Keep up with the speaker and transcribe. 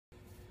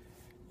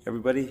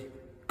Everybody,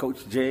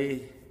 Coach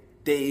J,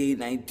 day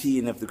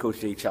 19 of the Coach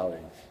J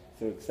Challenge.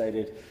 So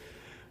excited.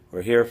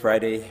 We're here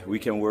Friday,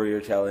 Weekend Warrior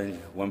Challenge,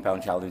 1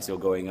 pound challenge still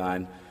going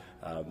on.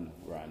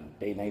 We're on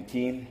day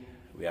 19.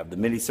 We have the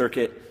mini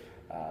circuit,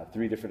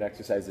 3 different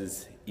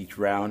exercises each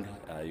round.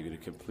 You're going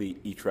to complete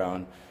each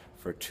round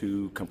for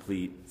 2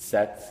 complete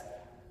sets,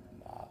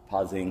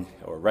 pausing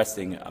or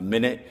resting a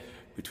minute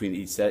between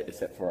each set,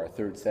 except for our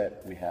third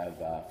set. We have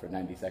for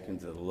 90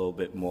 seconds, a little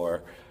bit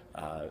more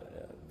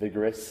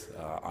vigorous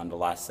on the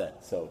last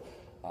set. So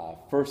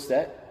first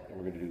set,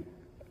 we're going to do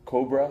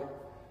Cobra,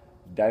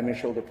 diamond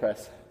shoulder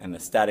press, and a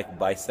static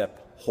bicep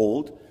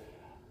hold.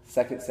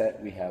 Second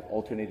set, we have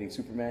alternating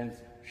Supermans,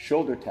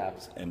 shoulder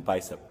taps, and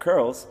bicep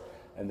curls.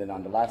 And then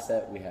on the last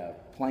set, we have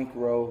plank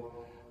row,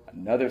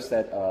 another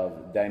set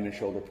of diamond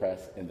shoulder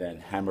press, and then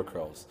hammer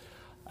curls.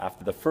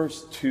 After the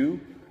first 2,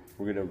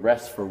 we're going to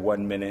rest for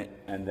 1 minute,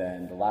 and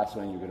then the last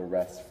one, you're going to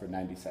rest for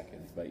 90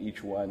 seconds. But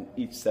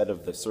each set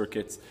of the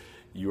circuits,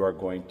 you are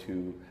going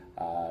to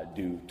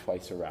do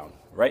twice around.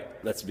 Right?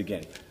 Let's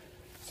begin.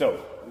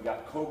 So, we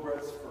got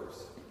Cobras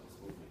first.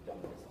 Let's move the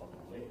dumbbells all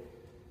the way.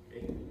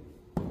 Okay.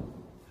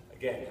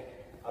 Again,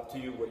 up to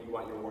you what you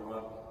want your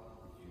warm-up.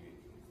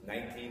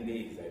 19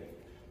 days. I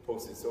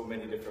posted so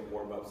many different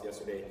warm-ups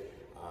yesterday.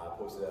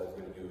 Posted I was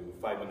going to do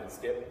 5-minute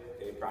skip.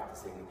 Okay,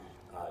 practicing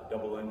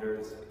double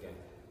unders. Again,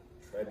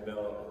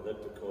 treadmill,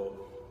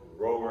 elliptical,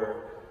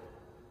 rower.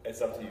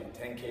 It's up to you.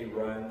 10K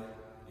run.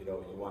 You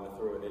know, you want to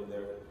throw it in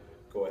there,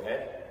 go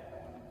ahead.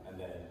 And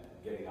then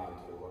getting on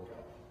to the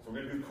workout. So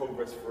we're going to do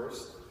Cobras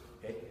first.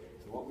 Okay.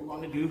 So what we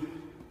want to do,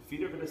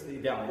 feet are going to stay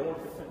down. A little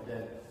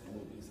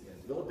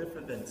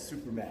different than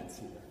Superman's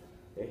here.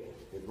 Okay.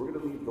 Because we're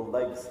going to leave the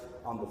legs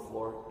on the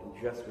floor and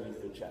just raise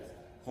the chest.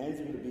 Hands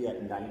are going to be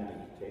at 90.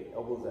 Okay.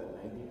 Elbows at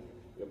 90.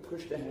 You're going to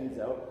push the hands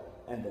out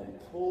and then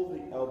pull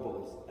the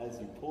elbows. As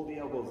you pull the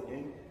elbows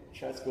in,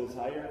 chest goes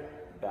higher,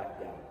 back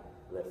down.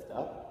 Lift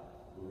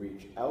up,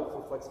 reach out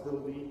for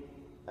flexibility.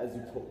 As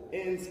you pull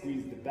in,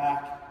 squeeze the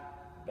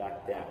back,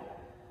 back down.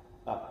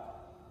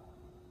 Up,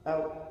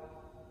 out,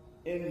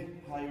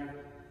 in, higher,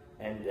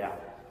 and down.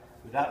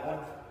 For that one,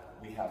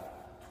 we have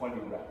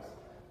 20 reps.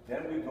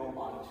 Then we go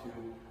on to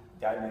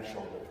diamond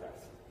shoulder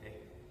press. Okay?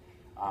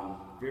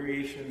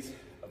 Variations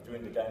of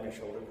doing the diamond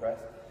shoulder press.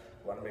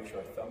 We want to make sure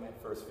our thumb and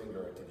first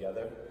finger are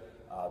together.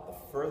 The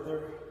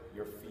further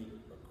your feet,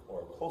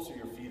 or closer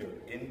your feet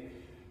are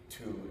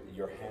into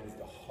your hands,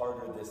 the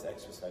harder this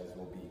exercise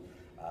will be.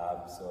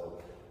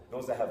 So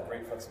those that have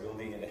great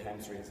flexibility in the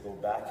hamstrings, low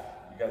back,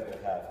 you guys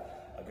will have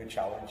a good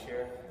challenge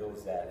here.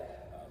 Those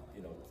that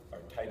are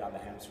tight on the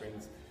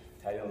hamstrings,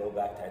 tight in the low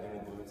back, tight in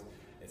the glutes,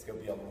 it's going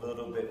to be a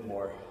little bit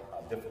more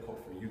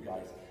difficult for you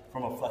guys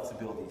from a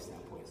flexibility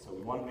standpoint. So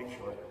we want to make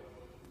sure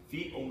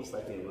feet almost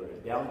like they were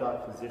in down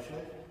dog position,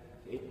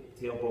 okay,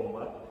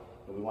 tailbone up.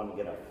 And we want to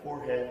get our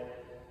forehead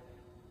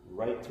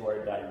right to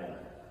our diamond.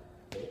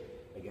 Okay?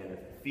 Again, if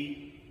the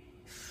feet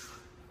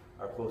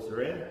are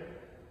closer in,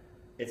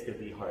 it's going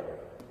to be harder.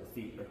 The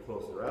feet are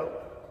closer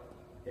out.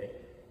 Okay?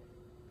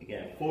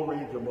 Again, full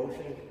range of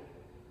motion,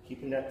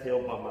 keeping that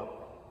tailbone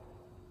up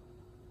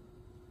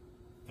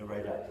and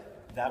right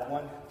up. That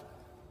one,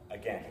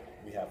 again,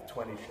 we have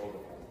 20 shoulder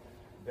pulls.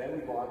 Then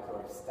we go on to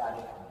our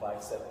static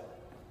bicep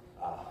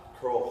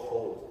curl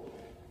hold.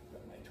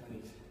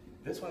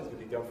 This one's going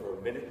to be done for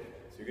a minute,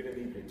 so you're going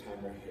to leave your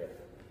timer here.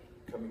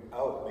 Coming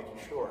out,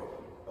 making sure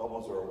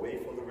elbows are away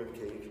from the rib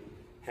cage,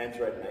 hands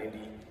are at 90,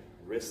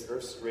 wrists are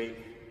straight.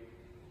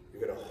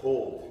 You're going to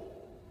hold.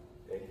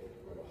 Okay?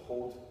 We're going to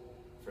hold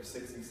for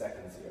 60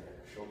 seconds here.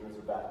 Shoulders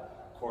are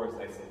back, core is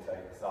nice and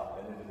tight, soft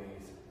bend in the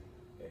knees.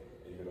 Okay?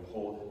 And you're going to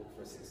hold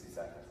for 60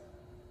 seconds.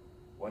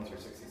 Once your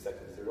 60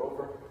 seconds are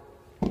over,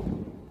 okay,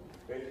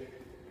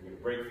 you're going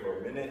to break for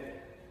a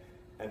minute,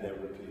 and then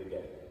repeat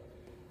again.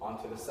 On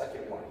to the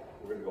second one.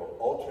 We're going to go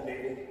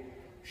alternating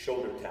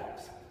shoulder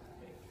taps.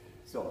 Okay.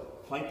 So,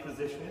 plank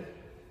position.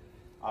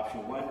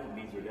 Option 1,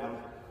 knees are down.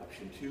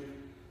 Option 2,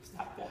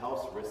 stack the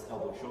house, wrist,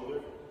 elbow,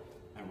 shoulder,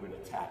 and we're going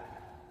to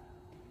tap.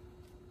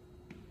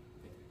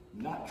 Okay.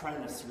 Not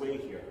trying to sway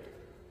here.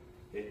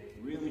 Okay.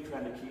 Really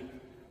trying to keep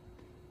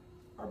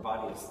our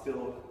body as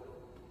still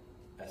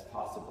as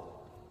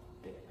possible.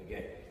 Okay.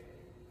 Again,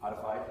 out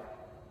of 5,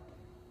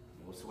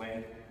 no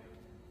swaying.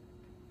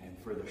 And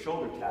for the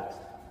shoulder taps,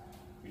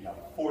 we have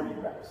 40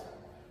 reps.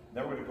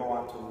 Then we're going to go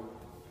on to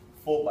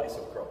full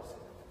bicep curls.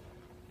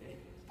 Okay.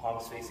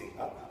 Palms facing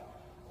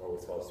up, or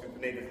what's called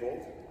supinated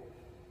hold.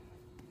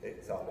 Okay.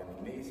 Soft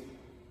bending knees,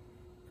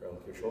 curling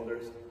through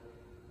shoulders,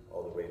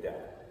 all the way down.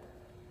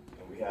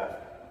 And we have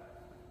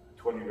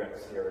 20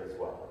 reps here as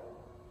well.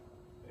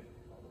 Okay.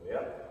 All the way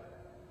up,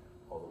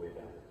 all the way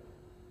down,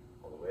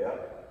 all the way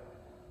up,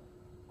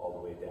 all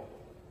the way down.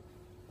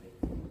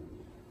 Okay.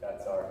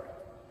 That's our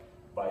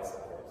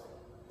bicep curls.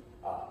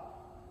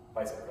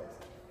 Bicep curls,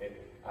 okay,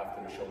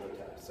 after the shoulder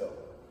tap. So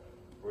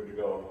we're going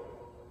to go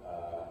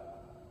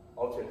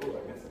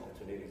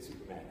alternating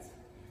Supermans.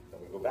 So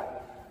we go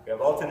back. We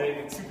have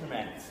alternating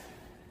Supermans.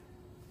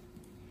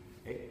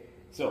 Okay,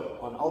 so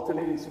on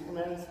alternating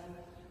Supermans,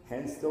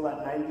 Hands still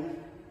at 90.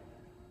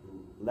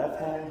 Left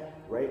hand,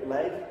 right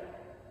leg,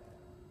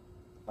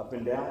 up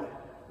and down,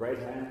 right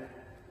hand,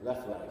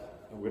 left leg.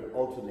 And we're gonna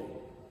alternate.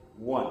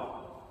 1,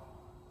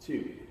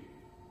 2,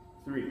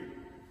 3,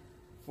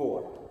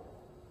 4,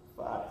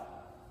 5,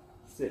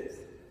 6,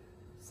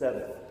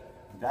 7.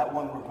 That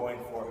one we're going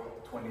for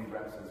 20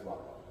 reps as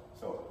well.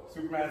 So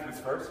Superman's was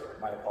first,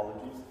 my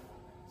apologies.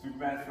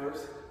 Superman's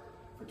first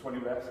for 20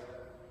 reps,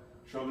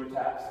 shoulder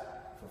taps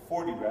for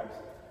 40 reps,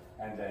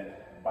 and then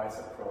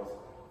bicep curls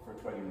for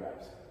 20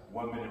 reps.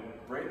 1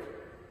 minute break,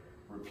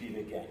 repeat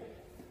again.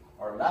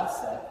 Our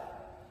last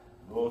set,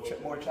 a little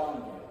more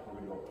challenging. We're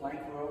gonna go plank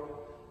row,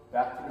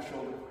 back to the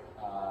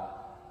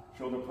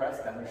shoulder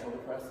press, down the shoulder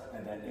press,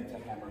 and then into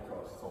hammer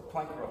curls. So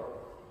plank row.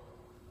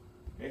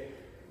 Okay,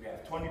 we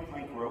have 20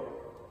 plank row.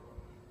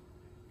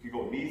 You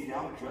go knees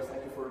down, just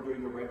like if we're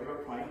doing a regular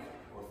plank,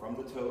 or from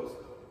the toes,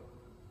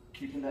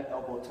 keeping that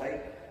elbow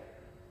tight.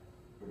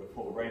 We're gonna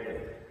pull right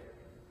in.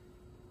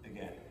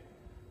 Again,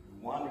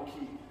 you want to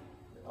keep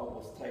the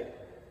elbows tight.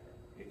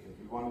 Because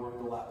we want to work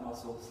the lat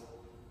muscles,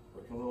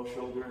 working little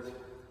shoulders,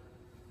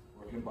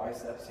 working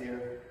biceps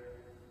here.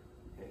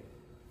 Okay.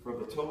 For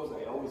the toes,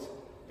 I always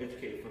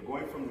educate. For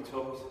going from the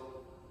toes,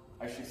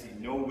 I should see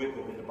no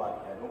wiggle in the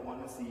body. I don't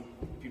want to see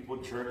people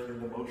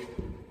jerking the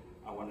motion.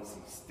 I want to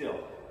see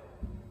still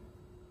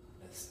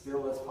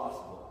as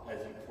possible as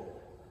you pull.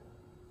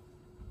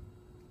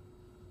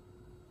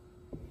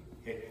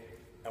 Okay,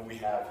 and we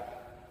have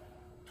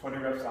 20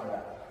 reps on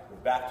that. We're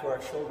back to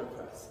our shoulder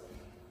press.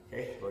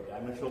 Okay, we're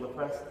diamond shoulder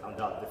press, on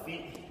top of the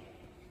feet,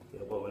 the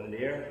elbow in the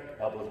air,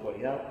 elbows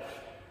going out,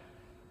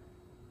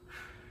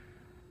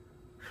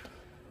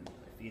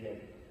 feet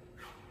in.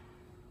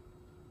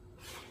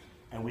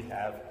 And we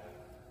have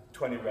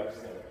 20 reps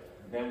there.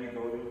 Then we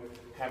go to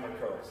hammer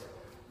curls.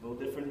 A little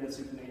different than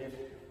supinated.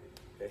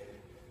 Okay,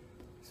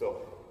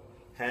 so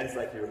hands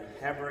like you're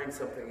hammering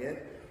something in,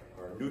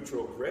 or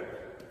neutral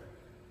grip.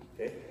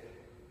 Okay,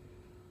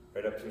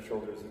 right up to the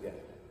shoulders again,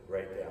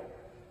 right down,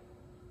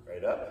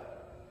 right up.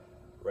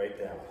 Right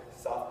down.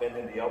 Soft bend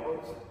in the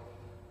elbows.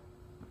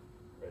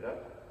 Right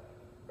up,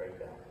 right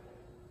down.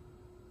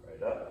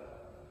 Right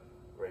up,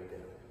 right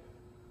down.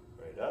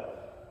 Right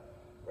up,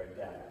 right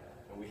down.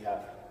 And we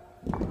have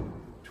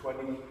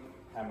 20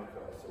 hammer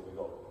curls. So we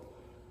go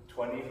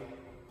 20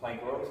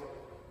 plank rows,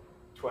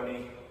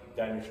 20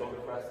 diamond shoulder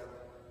press,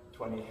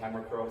 20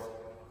 hammer curls,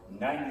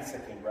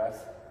 90-second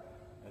rest,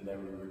 and then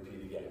we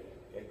repeat again.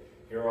 Okay?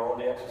 Here are all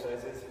the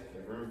exercises.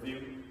 In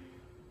review,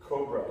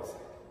 Cobras,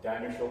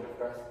 diamond shoulder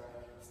press,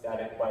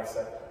 static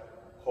bicep,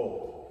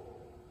 hold,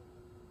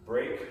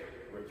 break,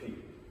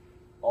 repeat.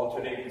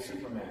 Alternating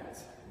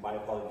Supermans. My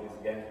apologies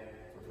again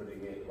for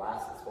putting it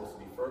last. It's supposed to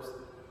be first.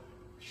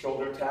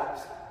 Shoulder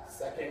taps,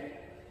 second.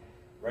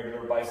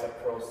 Regular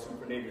bicep curls,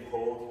 supinated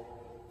hold,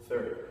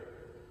 third.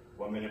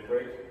 1 minute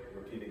break,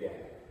 repeat again.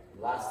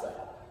 Last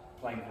set,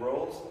 plank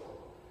rolls,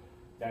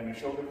 diamond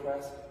shoulder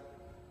press,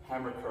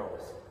 hammer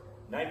curls.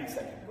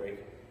 90-second break,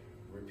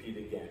 repeat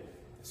again.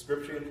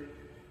 Description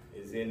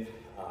is in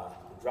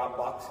the drop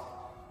box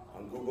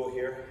on Google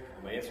here.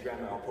 On my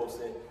Instagram, I'll post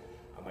it.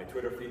 On my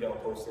Twitter feed, I'll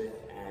post it.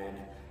 And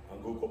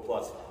on Google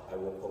Plus, I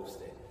will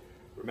post it.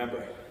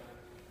 Remember,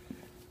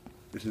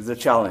 this is a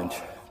challenge.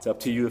 It's up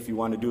to you if you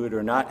want to do it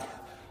or not.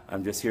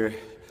 I'm just here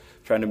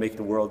trying to make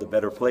the world a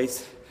better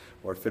place,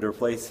 or a fitter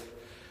place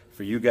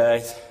for you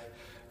guys,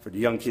 for the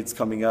young kids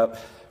coming up,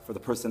 for the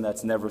person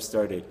that's never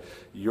started.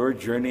 Your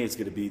journey is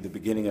going to be the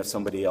beginning of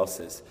somebody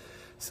else's.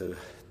 So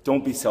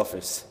don't be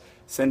selfish.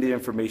 Send the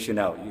information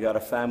out. You got a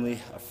family,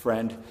 a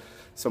friend,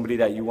 somebody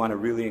that you want to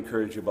really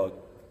encourage about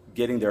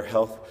getting their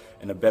health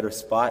in a better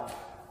spot.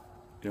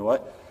 You know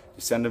what?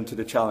 You send them to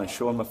the challenge.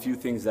 Show them a few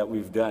things that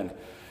we've done.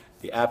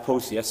 The app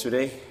post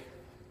yesterday,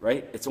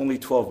 right? It's only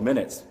 12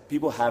 minutes.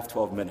 People have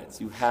 12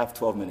 minutes. You have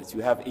 12 minutes.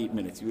 You have 8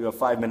 minutes. You have a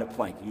 5-minute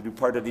plank. You do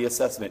part of the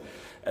assessment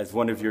as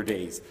one of your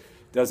days.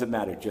 Doesn't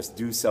matter. Just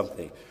do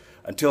something.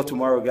 Until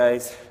tomorrow,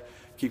 guys,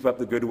 keep up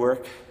the good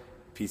work.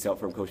 Peace out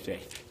from Coach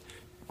Jay.